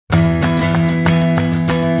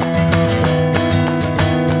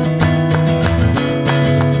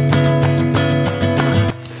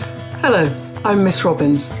I'm Miss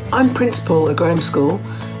Robbins. I'm Principal at Graham School,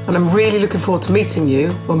 and I'm really looking forward to meeting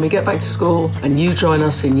you when we get back to school and you join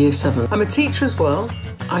us in Year 7. I'm a teacher as well.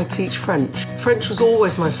 I teach French. French was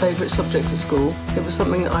always my favourite subject at school. It was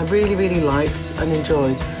something that I really liked and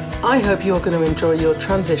enjoyed. I hope you're going to enjoy your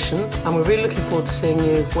transition, and we're really looking forward to seeing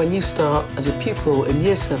you when you start as a pupil in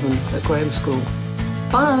Year 7 at Graham School.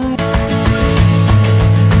 Bye!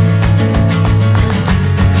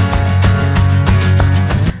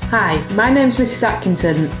 Hi, my name's Mrs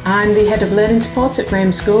Atkinson. I'm the Head of Learning Support at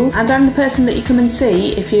Graham School, and I'm the person that you come and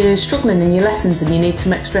see if you're struggling in your lessons and you need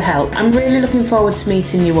some extra help. I'm really looking forward to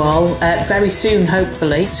meeting you all very soon,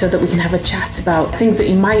 hopefully, so that we can have a chat about things that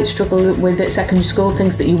you might struggle with at secondary school,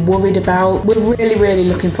 things that you're worried about. We're really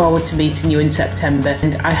looking forward to meeting you in September,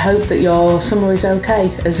 and I hope that your summer is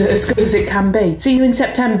okay, as good as it can be. See you in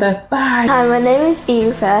September. Bye! Hi, my name is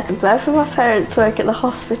Eva, and both of my parents work at the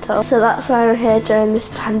hospital, so that's why I'm here during this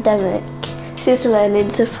pandemic. This is learning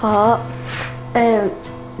support.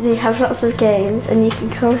 They have lots of games, and you can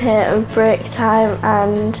come here at break time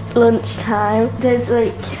and lunchtime. There's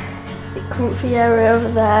like a comfy area over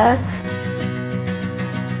there.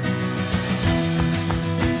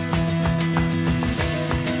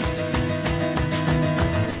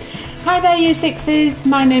 Hi there Year 6s,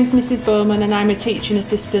 my name's Mrs Bowman and I'm a teaching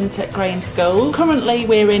assistant at Graham School. Currently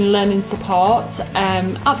we're in learning support.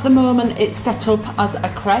 At the moment it's set up as a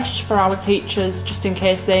creche for our teachers just in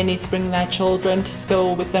case they need to bring their children to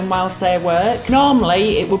school with them whilst they work.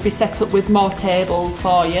 Normally it would be set up with more tables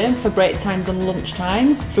for you for break times and lunch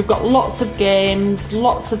times. We've got lots of games,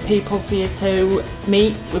 lots of people for you to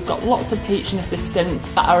meet. We've got lots of teaching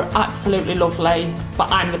assistants that are absolutely lovely,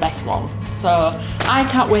 but I'm the best one. So I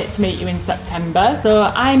can't wait to meet you in September.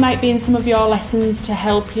 So I might be in some of your lessons to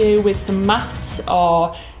help you with some maths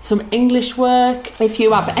or some English work. If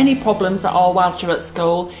you have any problems at all whilst you're at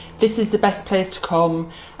school, this is the best place to come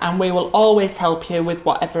and we will always help you with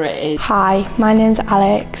whatever it is. Hi, my name's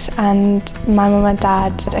Alex and my mum and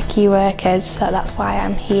dad are key workers, so that's why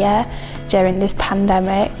I'm here during this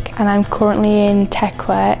pandemic, and I'm currently in tech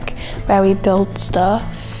work where we build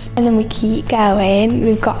stuff. And then we keep going.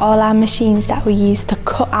 We've got all our machines that we use to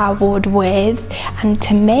cut our wood with and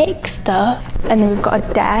to make stuff. And then we've got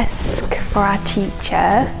a desk for our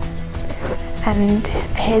teacher. And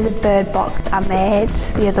here's a bird box I made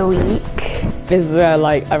the other week. This is where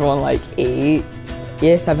everyone eats.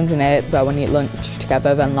 Year 7s and 8s where we eat lunch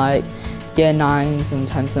together, then Year 9s and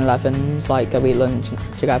 10s and 11s go eat lunch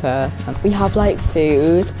together. And we have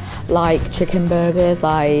food chicken burgers,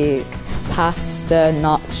 pasta,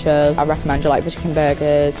 nachos. I recommend you the chicken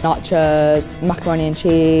burgers, nachos, macaroni and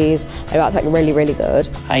cheese. That's really good.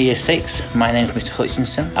 Hi Year 6, my name's Mr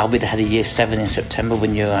Hutchinson. I'll be the head of Year 7 in September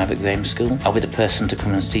when you arrive at Graham School. I'll be the person to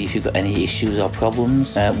come and see if you've got any issues or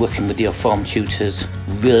problems. Working with your form tutors.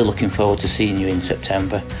 Really looking forward to seeing you in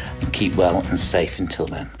September, and keep well and safe until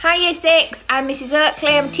then. Hi Year 6, I'm Mrs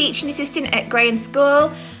Oakley. I'm teaching assistant at Graham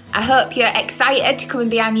School. I hope you're excited to come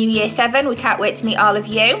and be our new Year 7. We can't wait to meet all of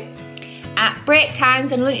you. At break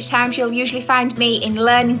times and lunch times, you'll usually find me in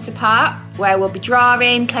learning support, where we'll be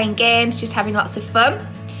drawing, playing games, just having lots of fun.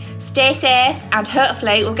 Stay safe, and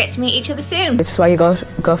hopefully we'll get to meet each other soon. This is where you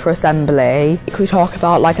go for assembly. We talk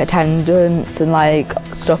about attendance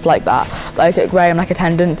and stuff like that. At Graham,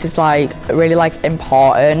 attendance is really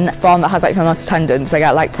important. Form that has the most attendance, we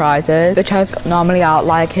get prizes. The chairs normally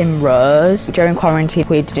out in rows. During quarantine,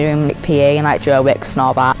 we're doing PE and Joe Wicks and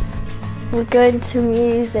all that. We're going to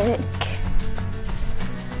music.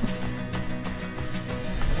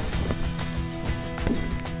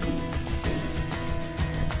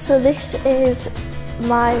 So this is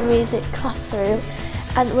my music classroom,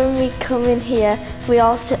 and when we come in here we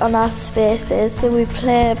all sit on our spaces, then we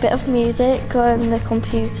play a bit of music, go on the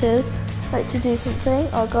computers to do something,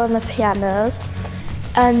 or go on the pianos.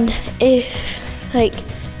 And if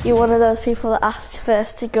you're one of those people that asks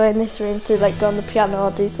first to go in this room to go on the piano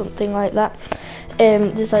or do something like that,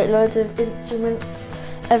 there's loads of instruments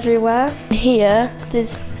everywhere. Here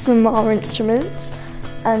there's some more instruments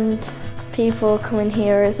and people come in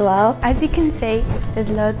here as well. As you can see, there's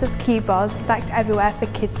loads of keyboards stacked everywhere for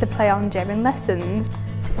kids to play on during lessons.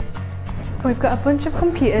 We've got a bunch of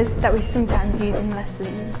computers that we sometimes use in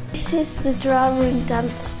lessons. This is the drama and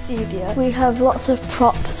dance studio. We have lots of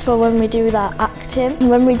props for when we do that acting.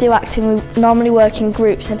 When we do acting, we normally work in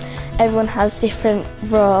groups and everyone has different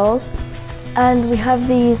roles. And we have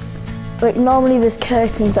these, normally there's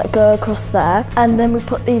curtains that go across there, and then we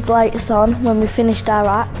put these lights on when we finished our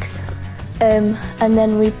act. And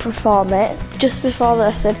then we perform it just before the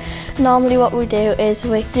lesson. Normally what we do is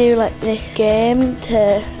we do this game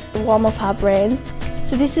to warm up our brain.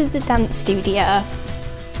 So this is the dance studio.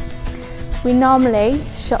 We normally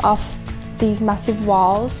shut off these massive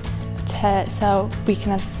walls so we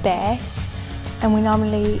can have space, and we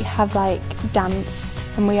normally have like dance,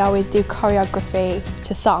 and we always do choreography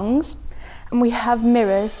to songs, and we have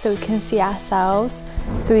mirrors so we can see ourselves,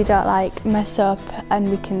 so we don't like mess up,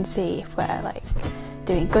 and we can see if we're like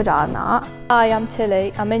doing good or not. Hi, I'm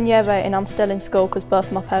Tilly. I'm in year 8 and I'm still in school because both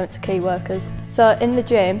of my parents are key workers. So in the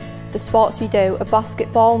gym, the sports you do are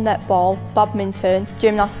basketball, netball, badminton,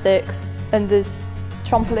 gymnastics, and there's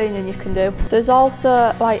trampolining you can do. There's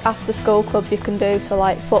also like after school clubs you can do, so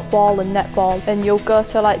like football and netball, and you'll go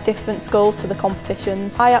to like different schools for the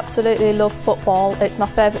competitions. I absolutely love football. It's my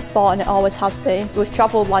favourite sport and it always has been. We've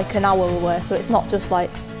travelled like an hour away, so it's not just like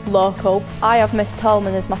local. I have Miss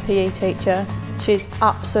Tolman as my PE teacher. She's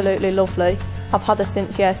absolutely lovely. I've had her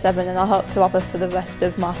since year 7 and I hope to have her for the rest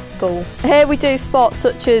of my school. Here we do sports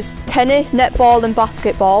such as tennis, netball and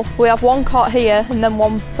basketball. We have one court here and then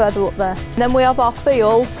one further up there. And then we have our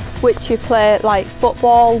field, which you play like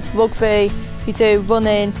football, rugby, you do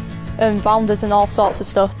running and rounders and all sorts of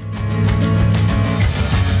stuff.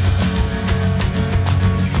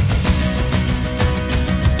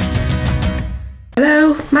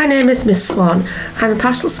 Hello, my name is Miss Swan. I'm a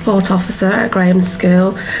pastoral support officer at Graham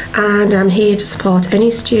School, and I'm here to support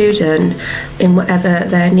any student in whatever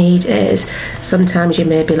their need is. Sometimes you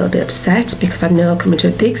may be a little bit upset because I know coming to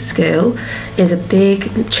a big school is a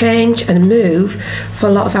big change and move for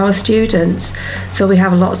a lot of our students. So we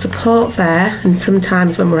have a lot of support there, and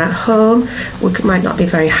sometimes when we're at home we might not be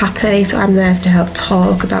very happy, so I'm there to help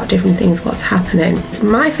talk about different things, what's happening.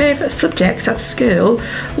 My favourite subjects at school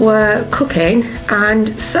were cooking and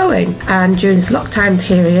sewing, and during this lockdown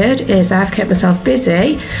period I've kept myself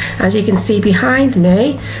busy. As you can see behind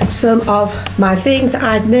me, some of my things that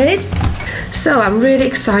I've made. So I'm really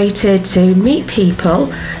excited to meet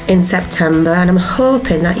people in September, and I'm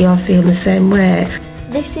hoping that you're feeling the same way.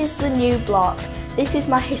 This is the new block. This is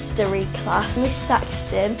my history class. Miss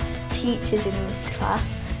Saxton teaches in this class,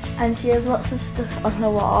 and she has lots of stuff on the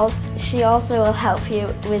wall. She also will help you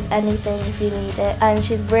with anything if you need it, and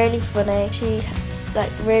she's really funny. She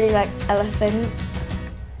really likes elephants.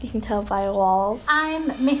 You can tell by her walls. I'm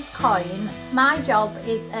Miss Coyne. My job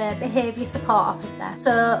is a behaviour support officer.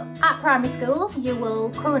 So at primary school you will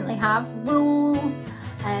currently have rules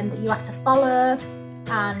that you have to follow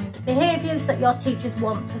and behaviours that your teachers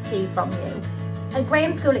want to see from you. At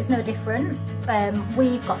Graham School it's no different.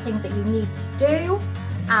 We've got things that you need to do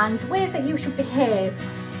and ways that you should behave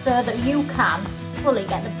so that you can fully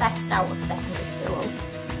get the best out of secondary school.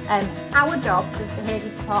 Our jobs as behaviour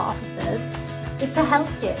support officers is to help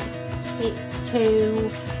you. It's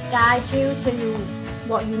to guide you to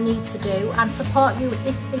what you need to do and support you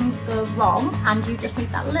if things go wrong and you just need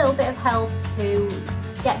that little bit of help to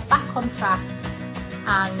get back on track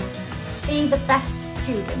and be the best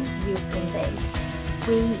student you can be.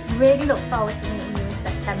 We really look forward to meeting you in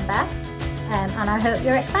September, and I hope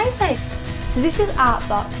you're excited. So this is art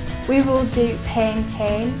box. We will do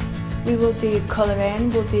painting, we will do colouring,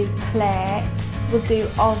 we'll do play, we'll do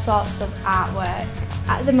all sorts of artwork.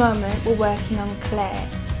 At the moment we're working on clay.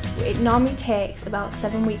 It normally takes about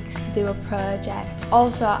 7 weeks to do a project.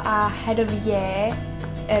 Also our head of year,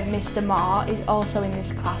 Mr. Moore, is also in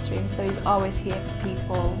this classroom, so he's always here for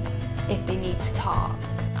people if they need to talk.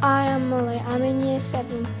 I am Molly, I'm in year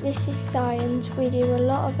 7. This is science. We do a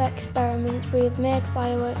lot of experiments. We've made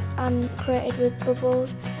fireworks and created with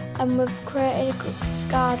bubbles, and we've created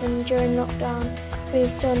a garden during lockdown.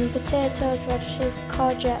 We've done potatoes, radishes,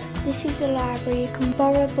 courgettes. This is a library. You can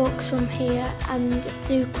borrow books from here and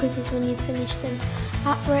do quizzes when you finish them.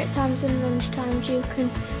 At break times and lunch times you can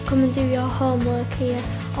come and do your homework here.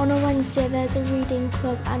 On a Wednesday there's a reading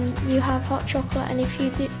club and you have hot chocolate, and if you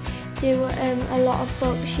do a lot of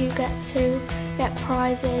books you get to get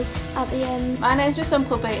prizes at the end. My name's Miss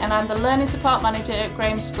Umpleby and I'm the Learning Support Manager at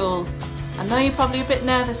Graham School. I know you're probably a bit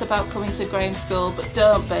nervous about coming to Graham School, but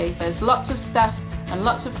don't be. There's lots of staff and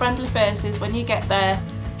lots of friendly faces when you get there.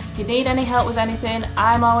 If you need any help with anything,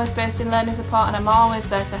 I'm always based in Learning Support and I'm always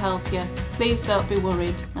there to help you. Please don't be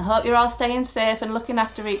worried. I hope you're all staying safe and looking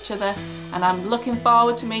after each other, and I'm looking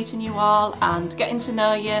forward to meeting you all and getting to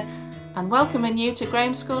know you and welcoming you to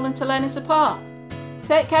Graham School and to Learning Support.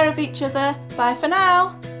 Take care of each other. Bye for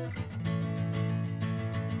now.